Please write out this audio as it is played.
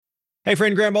Hey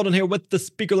friend, Graham Baldwin here with the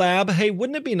Speaker Lab. Hey,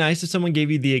 wouldn't it be nice if someone gave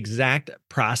you the exact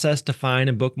process to find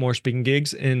and book more speaking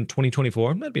gigs in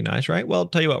 2024? That'd be nice, right? Well, I'll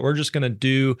tell you what, we're just going to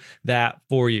do that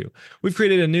for you. We've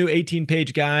created a new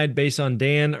 18-page guide based on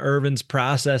Dan Irvin's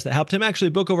process that helped him actually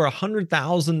book over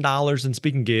 $100,000 in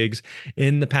speaking gigs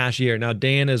in the past year. Now,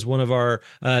 Dan is one of our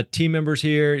team members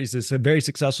here. He's a very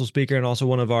successful speaker and also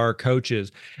one of our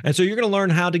coaches. And so you're going to learn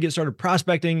how to get started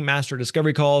prospecting, master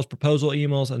discovery calls, proposal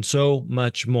emails, and so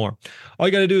much more. All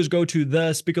you got to do is go to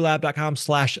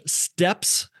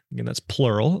thespeakerlab.com/steps. Again, that's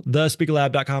plural,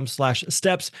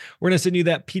 thespeakerlab.com/steps. We're going to send you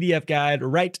that PDF guide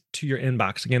right to your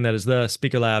inbox. Again, that is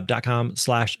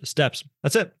thespeakerlab.com/steps.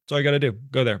 That's it. That's all you got to do.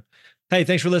 Go there. Hey,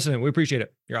 thanks for listening. We appreciate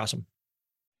it. You're awesome.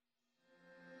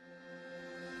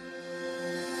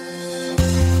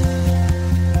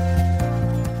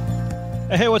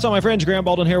 Hey, what's up, my friends? Graham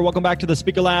Baldwin here. Welcome back to the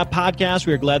Speaker Lab podcast.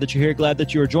 We are glad that you're here. Glad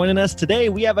that you are joining us. Today,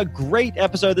 we have a great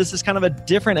episode. This is kind of a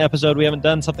different episode. We haven't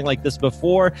done something like this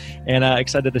before, and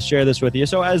excited to share this with you.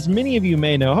 So as many of you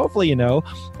may know, hopefully you know,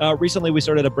 recently we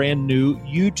started a brand new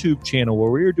YouTube channel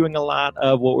where we are doing a lot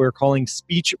of what we're calling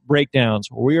speech breakdowns,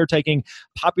 where we are taking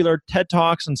popular TED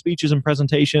Talks and speeches and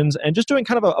presentations and just doing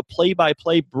kind of a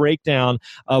play-by-play breakdown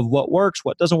of what works,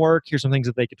 what doesn't work. Here's some things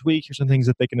that they could tweak. Here's some things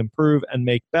that they can improve and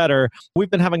make better. We've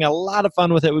been having a lot of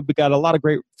fun with it. We've got a lot of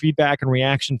great feedback and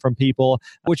reaction from people,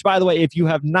 which, by the way, if you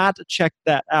have not checked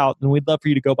that out, then we'd love for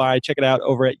you to go by, check it out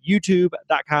over at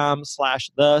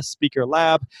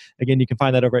youtube.com/thespeakerlab. Again, you can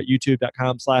find that over at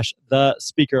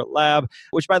youtube.com/thespeakerlab,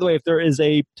 which, by the way, if there is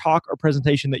a talk or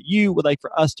presentation that you would like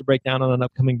for us to break down on an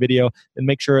upcoming video, then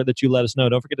make sure that you let us know.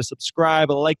 Don't forget to subscribe,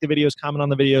 like the videos, comment on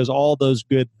the videos, all those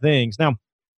good things. Now,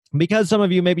 because some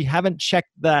of you maybe haven't checked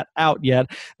that out yet,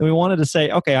 then we wanted to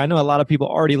say, okay, I know a lot of people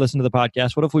already listen to the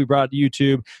podcast. What if we brought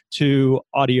YouTube to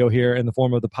audio here in the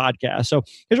form of the podcast? So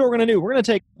here's what we're going to do. We're going to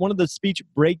take one of the speech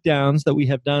breakdowns that we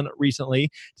have done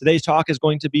recently. Today's talk is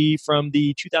going to be from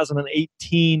the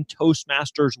 2018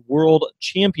 Toastmasters World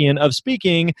Champion of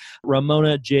Speaking,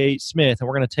 Ramona J. Smith. And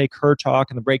we're going to take her talk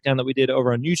and the breakdown that we did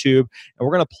over on YouTube, and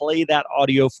we're going to play that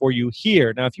audio for you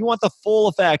here. Now, if you want the full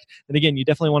effect, then again, you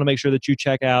definitely want to make sure that you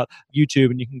check out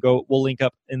YouTube, and you can go, we'll link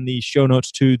up in the show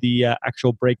notes to the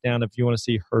actual breakdown if you want to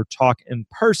see her talk in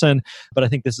person. But I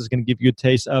think this is going to give you a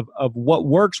taste of what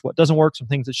works, what doesn't work, some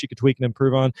things that she could tweak and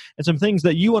improve on, and some things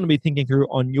that you want to be thinking through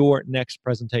on your next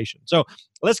presentation. So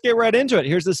let's get right into it.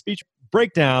 Here's the speech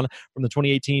breakdown from the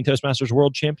 2018 Toastmasters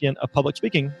World Champion of Public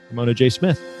Speaking, Ramona J.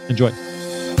 Smith. Enjoy.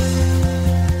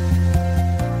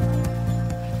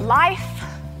 Life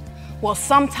will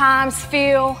sometimes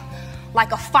feel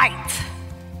like a fight.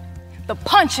 The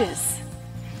punches,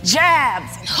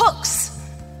 jabs, and hooks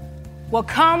will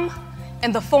come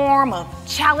in the form of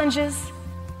challenges,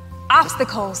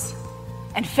 obstacles,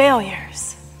 and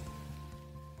failures.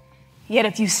 Yet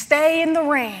if you stay in the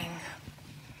ring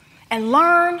and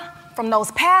learn from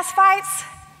those past fights,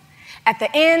 at the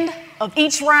end of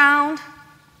each round,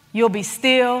 you'll be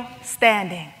still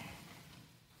standing.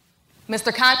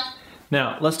 Mr. Khan?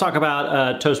 Now, let's talk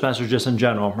about Toastmasters just in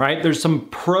general, right? There's some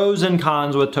pros and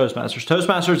cons with Toastmasters.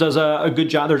 Toastmasters does a good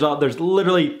job. There's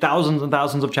literally thousands and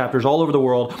thousands of chapters all over the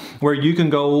world where you can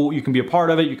go, you can be a part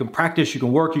of it, you can practice, you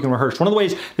can work, you can rehearse. One of the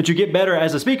ways that you get better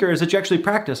as a speaker is that you actually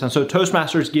practice. And so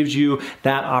Toastmasters gives you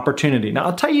that opportunity. Now,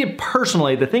 I'll tell you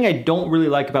personally, the thing I don't really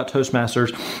like about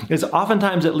Toastmasters is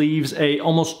oftentimes it leaves a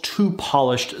almost too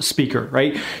polished speaker,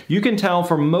 right? You can tell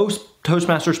for most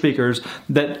Toastmaster speakers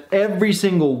that every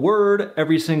single word,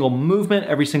 every single movement,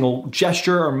 every single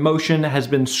gesture or motion has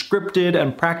been scripted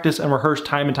and practiced and rehearsed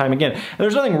time and time again. And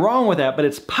there's nothing wrong with that, but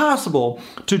it's possible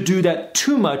to do that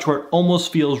too much where it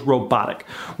almost feels robotic,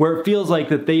 where it feels like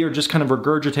that they are just kind of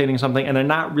regurgitating something and they're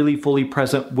not really fully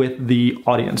present with the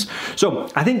audience. So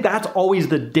I think that's always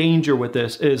the danger with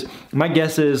this. Is my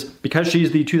guess is because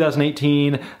she's the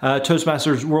 2018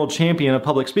 Toastmasters World Champion of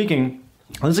Public Speaking,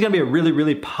 this is going to be a really,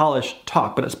 really polished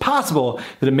talk, but it's possible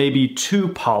that it may be too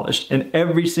polished, and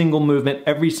every single movement,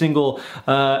 every single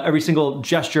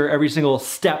gesture, every single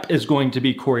step is going to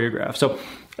be choreographed. So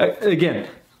again,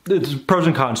 there's pros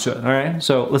and cons to it, all right?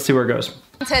 So let's see where it goes.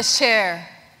 Contest chair,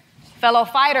 fellow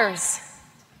fighters,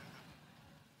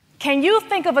 can you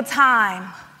think of a time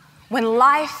when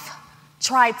life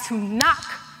tried to knock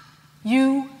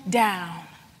you down?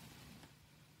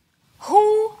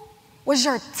 Who was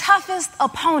your toughest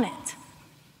opponent?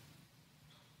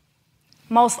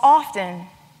 Most often,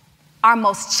 our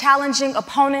most challenging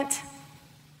opponent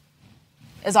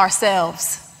is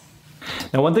ourselves.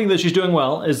 Now, one thing that she's doing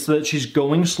well is that she's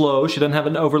going slow. She doesn't have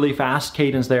an overly fast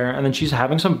cadence there. And then she's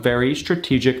having some very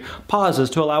strategic pauses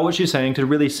to allow what she's saying to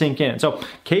really sink in. So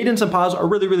cadence and pause are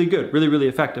really, really good, really, really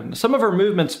effective. Some of her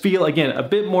movements feel, again, a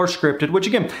bit more scripted, which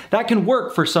again, that can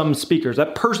work for some speakers.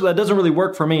 That doesn't really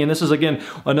work for me. And this is, again,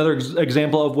 another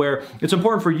example of where it's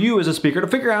important for you as a speaker to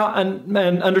figure out and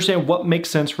understand what makes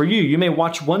sense for you. You may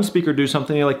watch one speaker do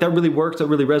something, you're like, that really works, that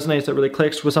really resonates, that really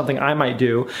clicks with something I might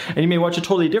do. And you may watch a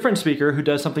totally different speaker who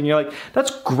does something, you're like,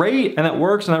 that's great, and that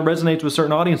works, and that resonates with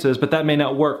certain audiences, but that may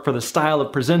not work for the style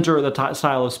of presenter or the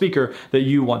style of speaker that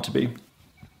you want to be.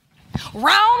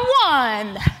 Round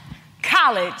one,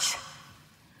 college.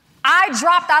 I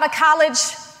dropped out of college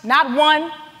not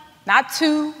one, not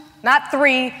two, not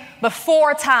three, but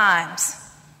 4 times.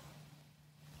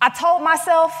 I told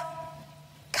myself,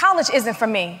 college isn't for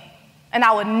me, and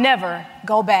I would never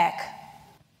go back.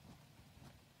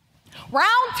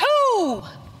 Round two,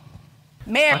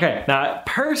 marriage. Okay, now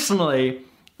personally,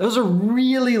 those are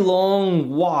really long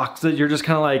walks that you're just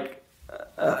kind of like,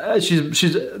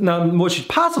 she's now what she's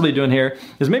possibly doing here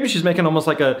is maybe she's making almost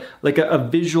like a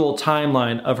visual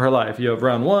timeline of her life. You have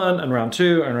round 1 and round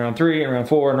 2 and round 3 and round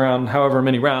 4 and round however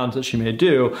many rounds that she may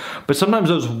do. But sometimes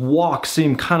those walks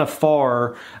seem kind of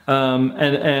far,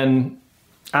 and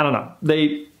I don't know.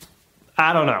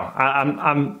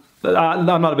 I'm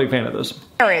not a big fan of this.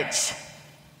 Marriage.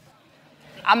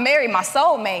 I married my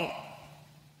soulmate,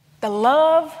 the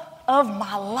love of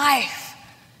my life,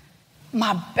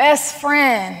 my best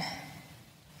friend.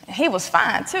 And he was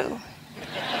fine too.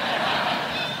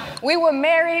 We were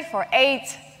married for 8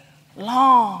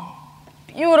 long,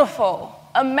 beautiful,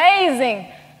 amazing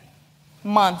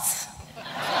months.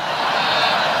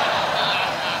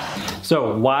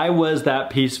 So why was that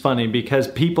piece funny? Because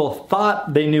people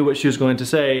thought they knew what she was going to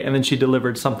say, and then she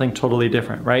delivered something totally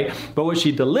different, right? But what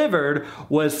she delivered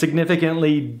was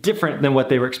significantly different than what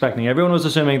they were expecting. Everyone was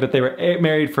assuming that they were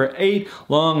married for 8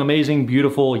 long, amazing,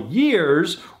 beautiful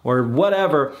years or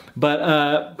whatever,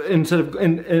 but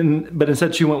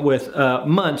instead she went with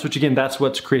months, which again, that's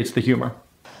what creates the humor.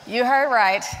 You heard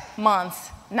right, months,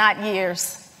 not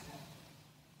years.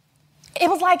 It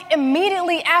was like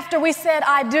immediately after we said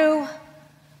I do,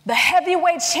 the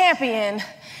heavyweight champion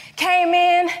came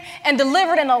in and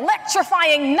delivered an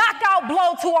electrifying knockout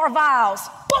blow to our vows.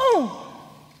 Boom!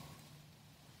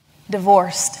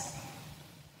 Divorced.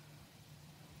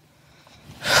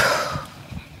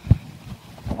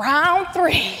 Round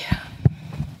 3,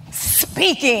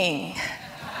 speaking.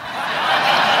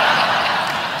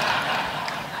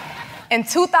 In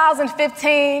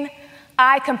 2015,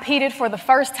 I competed for the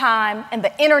first time in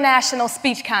the international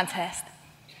speech contest.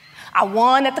 I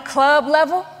won at the club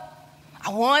level. I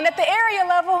won at the area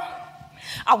level.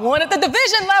 I won at the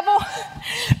division level.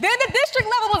 Then the district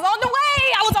level was on the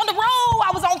way. I was on the road.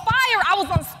 I was on fire. I was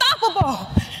unstoppable.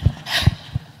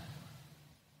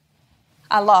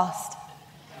 I lost.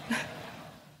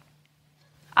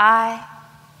 I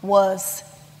was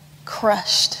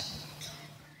crushed.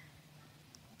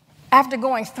 After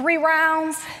going 3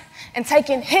 rounds and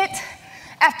taking hit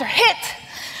after hit,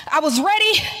 I was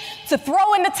ready to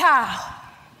throw in the towel.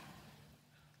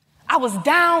 I was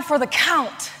down for the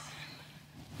count.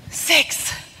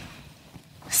 6,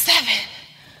 7,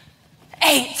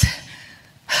 8.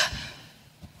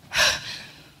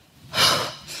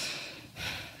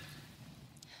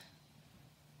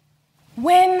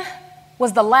 When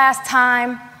was the last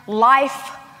time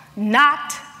life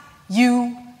knocked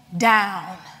you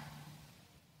down?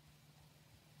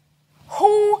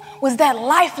 Who was that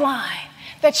lifeline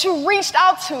that you reached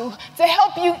out to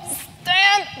help you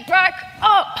stand back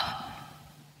up?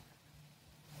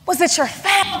 Was it your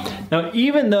family? Now,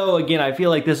 even though, again, I feel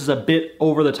like this is a bit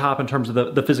over the top in terms of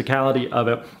the physicality of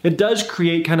it, it does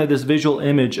create kind of this visual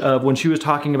image of when she was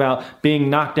talking about being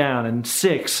knocked down and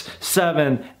 6,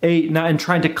 7, 8, 9, and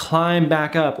trying to climb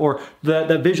back up, or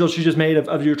the visual she just made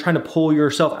of you trying to pull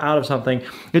yourself out of something.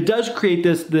 It does create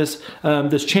this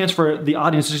chance for the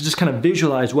audience to just kind of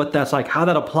visualize what that's like, how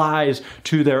that applies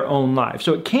to their own life.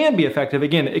 So it can be effective.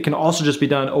 Again, it can also just be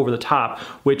done over the top,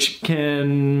 which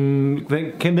can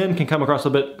come across a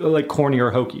bit like corny or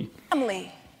hokey.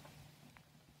 Family,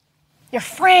 your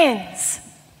friends,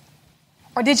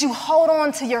 or did you hold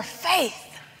on to your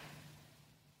faith?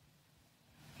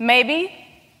 Maybe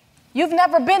you've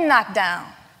never been knocked down,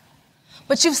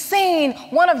 but you've seen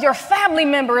one of your family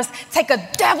members take a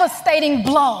devastating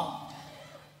blow.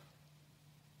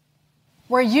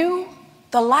 Were you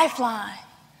the lifeline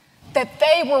that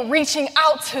they were reaching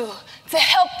out to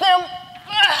help them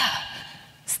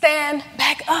stand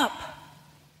back up?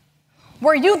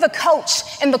 Were you the coach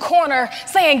in the corner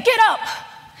saying, get up,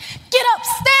 Get up,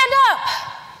 stand up.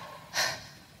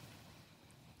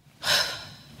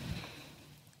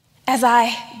 As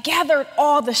I gathered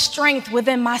all the strength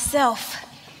within myself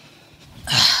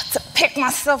to pick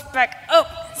myself back up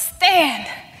and stand,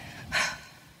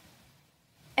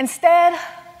 instead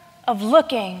of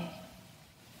looking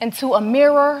into a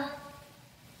mirror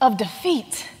of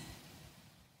defeat,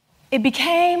 it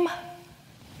became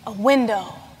a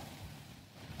window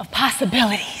of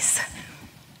possibilities.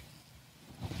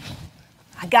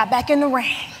 I got back in the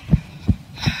ring.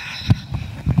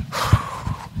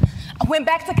 I went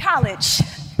back to college.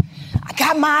 I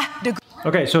got my degree.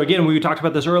 Okay, so again, we talked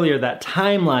about this earlier, that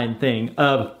timeline thing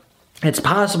of it's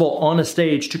possible on a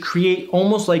stage to create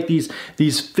almost like these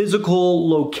physical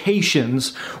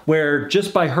locations where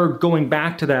just by her going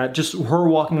back to that, just her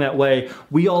walking that way,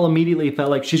 we all immediately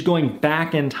felt like she's going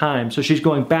back in time. So she's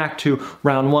going back to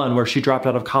round one where she dropped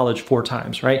out of college 4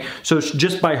 times, right? So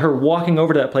just by her walking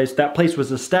over to that place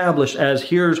was established as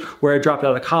here's where I dropped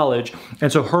out of college.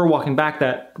 And so her walking back,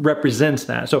 that represents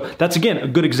that. So that's, again, a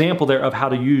good example there of how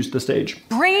to use the stage.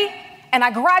 And I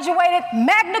graduated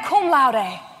magna cum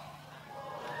laude.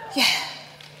 Yeah.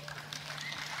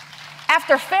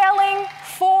 After failing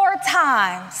 4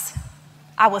 times,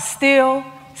 I was still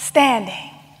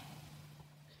standing.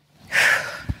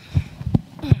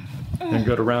 And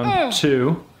go to round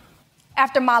 2.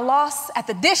 After my loss at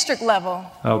the district level.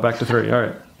 Oh, back to 3, all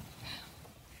right.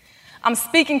 I'm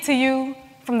speaking to you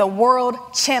from the World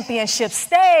Championship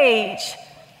stage.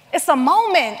 It's a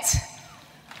moment.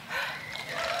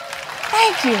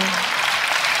 Thank you.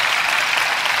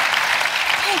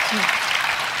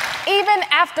 Even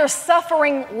after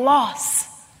suffering loss,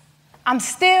 I'm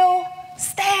still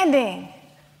standing.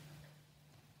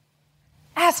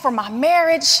 As for my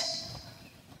marriage,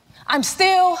 I'm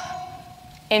still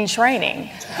in training.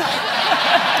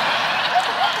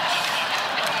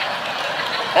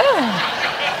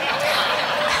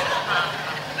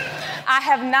 I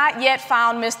have not yet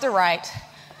found Mr. Right,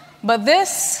 but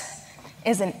this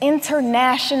is an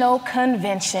international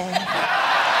convention.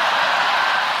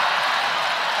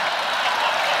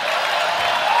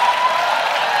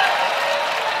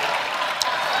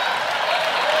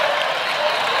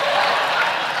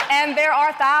 And there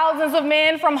are thousands of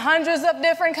men from hundreds of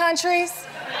different countries.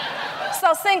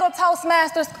 So single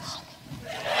Toastmasters,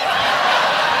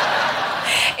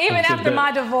 even after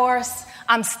my divorce,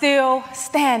 I'm still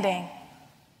standing.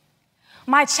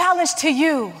 My challenge to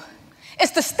you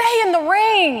is to stay in the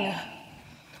ring,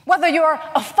 whether you're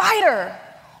a fighter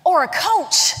or a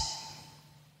coach.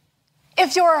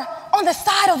 If you're on the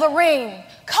side of the ring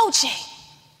coaching,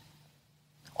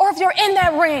 or if you're in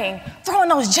that ring throwing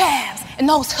those jabs and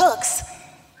those hooks,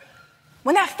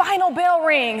 when that final bell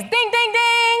rings, ding, ding,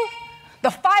 ding, the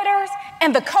fighters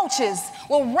and the coaches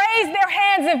will raise their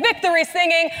hands in victory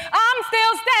singing, I'm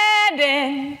still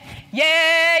standing,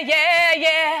 yeah, yeah,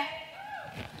 yeah.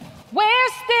 We're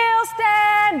still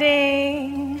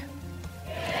standing.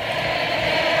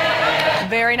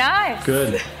 Very nice.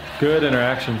 Good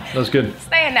interaction. That was good.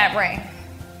 Stay in that ring.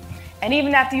 And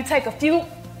even after you take a few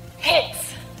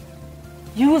hits,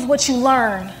 use what you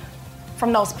learned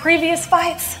from those previous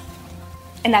fights,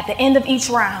 and at the end of each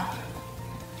round,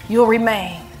 you'll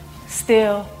remain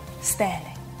still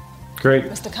standing. Great.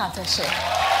 Mr. Contest Chair.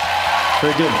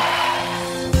 Very good.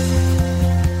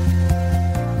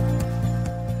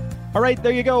 All right,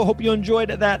 there you go. Hope you enjoyed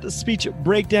that speech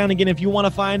breakdown. Again, if you want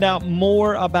to find out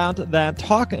more about that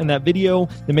talk and that video,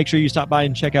 then make sure you stop by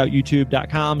and check out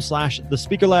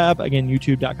youtube.com/thespeakerlab. Again,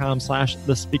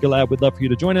 youtube.com/thespeakerlab. We'd love for you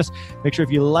to join us. Make sure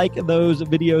if you like those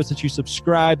videos that you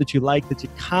subscribe, that you like, that you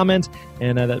comment,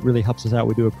 and that really helps us out.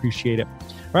 We do appreciate it.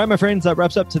 All right, my friends, that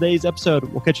wraps up today's episode.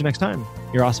 We'll catch you next time.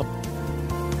 You're awesome.